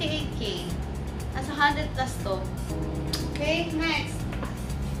 58K. Nasa 100 plus to. Okay, next.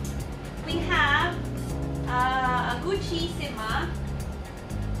 We have a Gucci Sima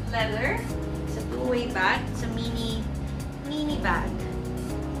leather. It's a two-way bag. It's a mini bag.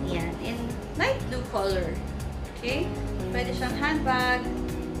 Yan. In light blue color. Okay? Pwede siyang handbag.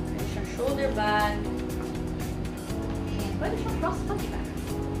 Pwede siyang shoulder bag. And pwede siyang crossbody bag.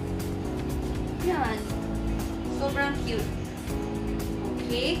 Yan. Sobrang cute.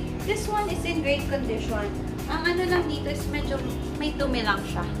 Okay? This one is in great condition. Ang ano lang dito is medyo may dumi lang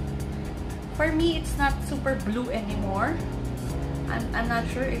siya. For me, it's not super blue anymore. I'm not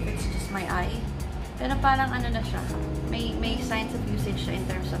sure if it's just my eye. Pero parang ano na siya. May signs of usage siya in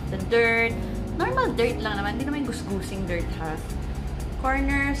terms of the dirt. Normal dirt lang naman. Hindi naman gusgusing dirt ha.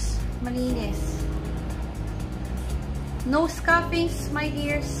 Corners, malinis. No scuffings, my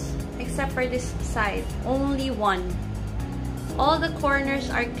dears. Except for this side. Only one. All the corners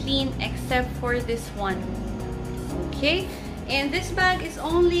are clean except for this one. Okay? And this bag is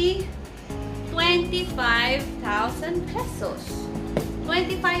only 25,000 pesos.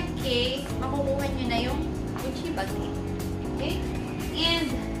 25K, makukuha nyo na yung Gucci bag niya. Okay? And,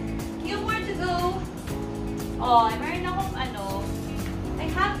 few more to go. Oh, meron akong I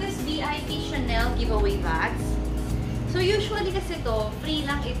have this VIP Chanel giveaway bags. So, usually kasi to, free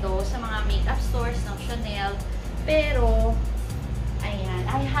lang ito sa mga makeup stores ng Chanel. Pero, ayan,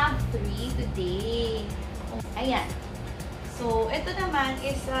 I have 3 today. Ayan. So, ito naman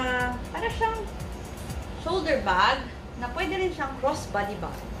is, para siyang shoulder bag, na pwede rin siyang crossbody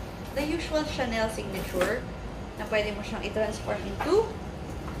bag. The usual Chanel signature, na pwede mo siyang i-transform into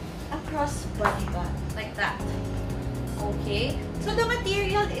a crossbody bag. Like that. Okay? So, the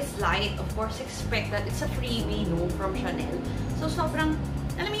material is light. Of course, expect that it's a freebie, no, from Chanel. So, sobrang,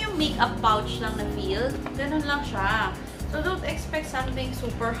 alam mo yung makeup pouch lang na feel. Ganun lang siya. So, don't expect something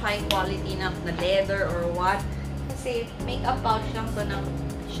super high quality na leather or what. Kasi, makeup pouch lang to ng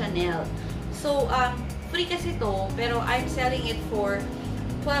Chanel. So, free kasi to, pero I'm selling it for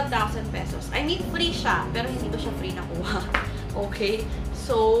 12,000 pesos. I mean, free siya, pero hindi ko siya free nakuha. Okay?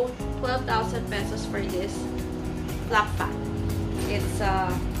 So, 12,000 pesos for this flap bag. It's a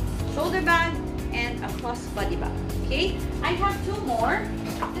shoulder bag and a crossbody bag. Okay? I have two more.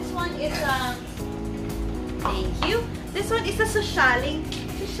 This one is thank you. This one is a socialing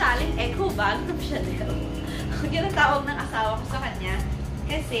eco bag from Chanel. Yun ang tawag ng asawa ko sa kanya.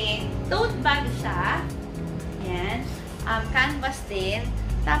 Kasi, tote bag siya. Yan. Canvas din.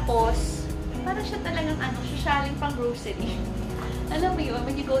 Tapos, para siya talagang socialing pang grocery. Alam mo yun,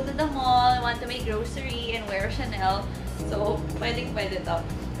 when you go to the mall, want to make grocery and wear Chanel. So, pwede to.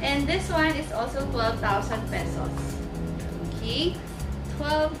 And this one is also 12,000 pesos. Okay?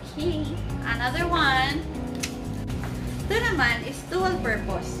 12K. Another one. Ito naman is dual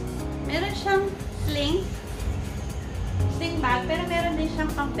purpose. Meron siyang sling bag, pero meron din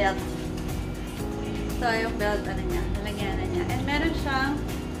siyang pang belt. So, yung belt, nalagyanan niya. And meron siyang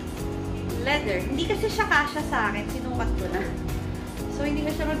leather. Hindi kasi siya kasya sa akin. Sinukat ko na. So, hindi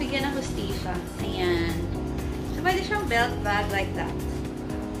ko siya mabigyan ng hustisya. Ayan. So, pwede siyang belt bag like that.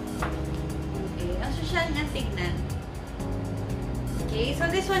 Okay. Ang social nga tignan. Okay. So,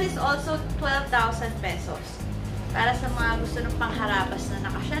 this one is also 12,000 pesos. Para sa mga gusto ng pangharabas na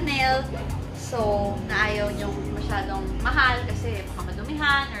naka-Chanel. So, na ayaw nyong masyadong mahal kasi baka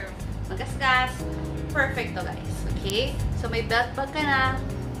madumihan or magasgas. Perfect to, guys. Okay? So, may belt bag ka na.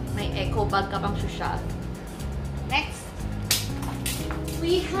 May eco bag ka pang social. Next.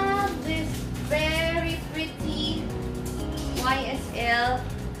 We have this very pretty YSL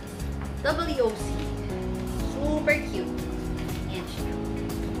WOC. Super cute. Ayan siya.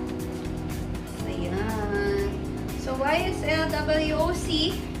 Ayan. So, YSL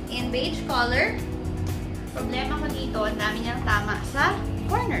WOC in beige color. Problema ko dito, ang dami niyang tama sa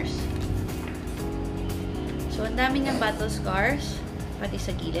corners. So, ang dami niyang battle scars, pati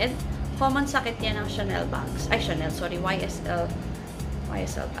sa gilid. Common sakit yan ng Chanel bags. Ay, Chanel, sorry, YSL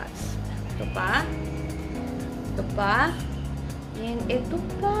bags. Ito pa. Ito pa. And ito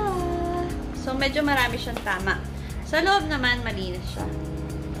pa. So, medyo marami siyang tama. Sa loob naman, malinis siya.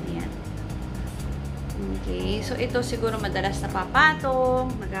 Ayan. Okay. So, ito siguro madalas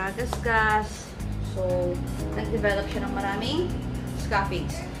napapatong, magagasgas. So, nag-develop siya ng maraming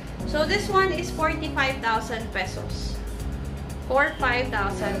scuffings. So, this one is 45,000 pesos. 45,000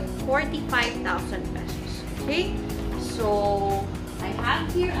 pesos. Okay? So, I have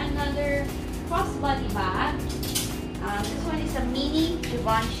here another crossbody bag. This one is a mini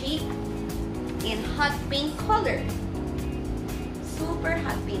Givenchy in hot pink color. Super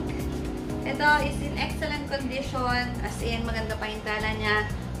hot pink. Ito is in excellent condition. As in, maganda pa yung tela niya.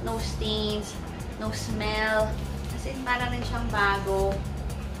 No stains. No smell. As in, para rin siyang bago.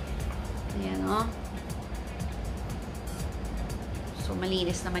 Ayan, o. So,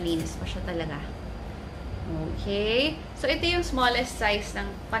 malinis na malinis pa siya talaga. Okay. So, ito yung smallest size ng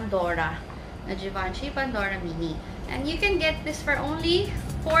Pandora na Givenchy Pandora Mini. And you can get this for only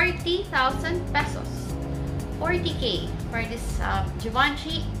 40,000 pesos. 40K for this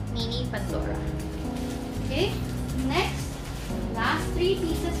Givenchy Mini Pandora. Okay. Next, last 3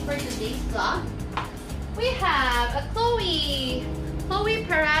 pieces for today's vlog. We have a Chloe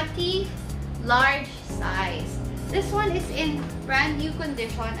Parati large size. This one is in brand new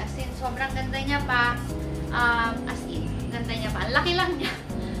condition, as in sobrang ganda niya pa. As in, ganda niya pa. Ang laki lang niya.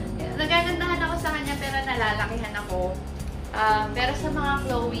 Nagagandahan ako sa kanya pero nalalakihan ako. Pero sa mga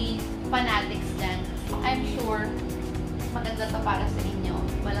Chloe fanatics dyan, I'm sure maganda to para sa inyo.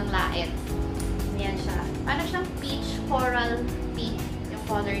 Walang lait. Yan siya. Parang siyang peach coral pink yung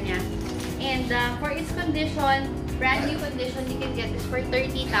color niya. And for its condition, brand new condition, you can get this for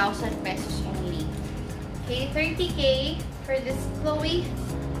 30,000 pesos only. Okay, 30K for this Chloe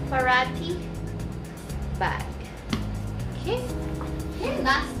Parati bag. Okay, and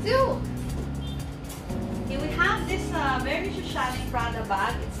last 2. Okay, we have this very shiny Prada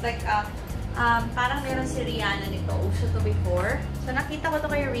bag. It's like parang meron si Rihanna nito. Uso to before. So nakita ko to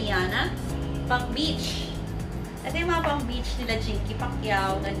kay Rihanna. Pang beach. Ito yung mga pang beach nila, Jinky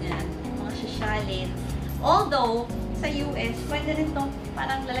Pacquiao, ganyan. Mga sosyalin. Although, sa US, pwede rin itong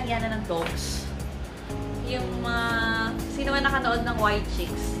parang lalagyan na ng dogs. Yung sino man nakanood ng White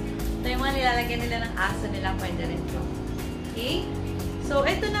Chicks. Ito yung mga nilalagyan nila ng aso nila, pwede rin ito. Okay? So,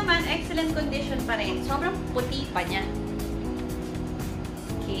 ito naman, excellent condition pa rin. Sobrang puti pa niya.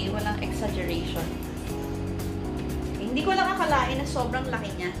 Okay? Walang exaggeration. Okay? Hindi ko lang akalain na sobrang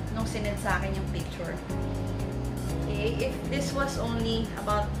laki niya nung sinend sa akin yung picture. Okay, if this was only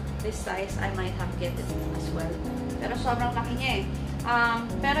about this size, I might have get it as well. Pero sobrang laki niya eh.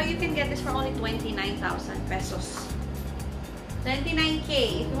 Pero you can get this for only 29,000 pesos.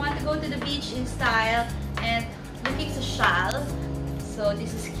 29K. If you want to go to the beach in style and looking sa shawl, so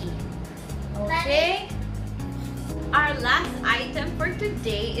this is key. Okay? Our last item for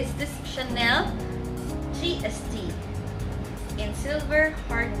today is this Chanel GST in silver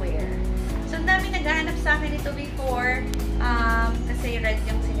hardware. So, ang dami naghahanap sa akin ito before kasi red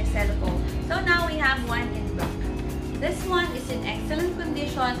yung sinisell ko. So, now we have one in black. This one is in excellent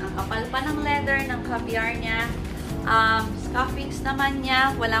condition. Ang kapal pa ng leather, ng caviar niya. Scuffings naman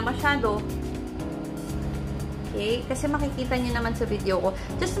niya. Wala masyado. Okay? Kasi makikita niyo naman sa video ko.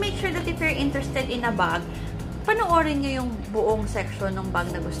 Just make sure that if you're interested in a bag, panoorin niyo yung buong section ng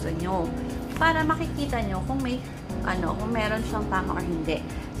bag na gusto niyo. Para makikita niyo kung may kung meron siyang tama or hindi.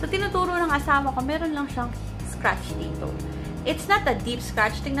 So, tinuturo ng asawa ko, meron lang siyang scratch dito. It's not a deep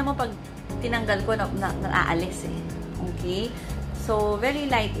scratch. Tingnan mo pag tinanggal ko, naaalis eh. Okay? So, very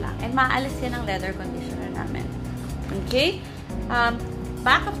light lang. And maalis yan ang leather conditioner namin. Okay?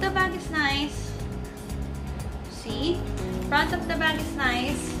 Back of the bag is nice. See? Front of the bag is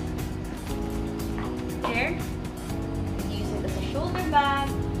nice. Here. You can use it as a shoulder bag.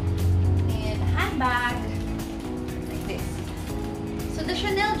 And a handbag. So the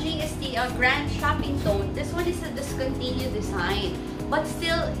Chanel GST, a grand shopping tote, this one is a discontinued design, but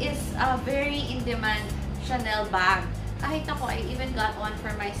still is a very in-demand Chanel bag. Kahit ako, I even got one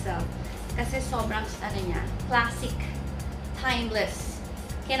for myself. Kasi sobrang, niya, classic, timeless,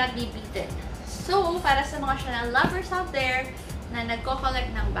 cannot be beaten. So, para sa mga Chanel lovers out there na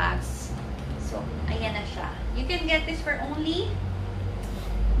nagko-collect ng bags, so, ayan na siya. You can get this for only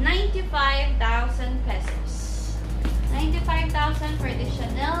 95,000 pesos. 95,000 for the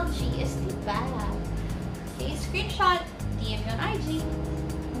Chanel GST bag. Okay, screenshot, DM me on IG.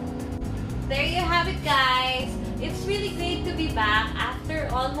 There you have it, guys. It's really great to be back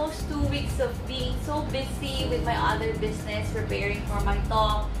after almost 2 weeks of being so busy with my other business, preparing for my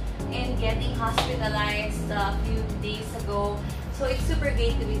talk, and getting hospitalized a few days ago. So it's super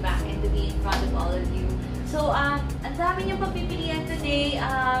great to be back and to be in front of all of you. So, ang dami niyong pagpipilian today.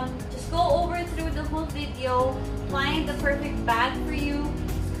 Just go over through the whole video, find the perfect bag for you,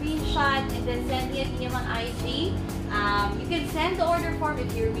 screenshot, and then send me a DM on IG. You can send the order form if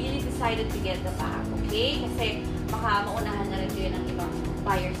you're really decided to get the bag, okay? Kasi baka maunahan na rin kayo ng ibang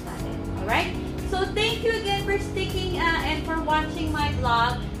buyers natin. Alright? So, thank you again for sticking and for watching my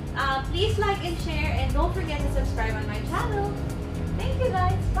vlog. Please like and share, and don't forget to subscribe on my channel. Thank you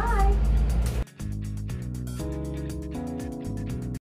guys. Bye!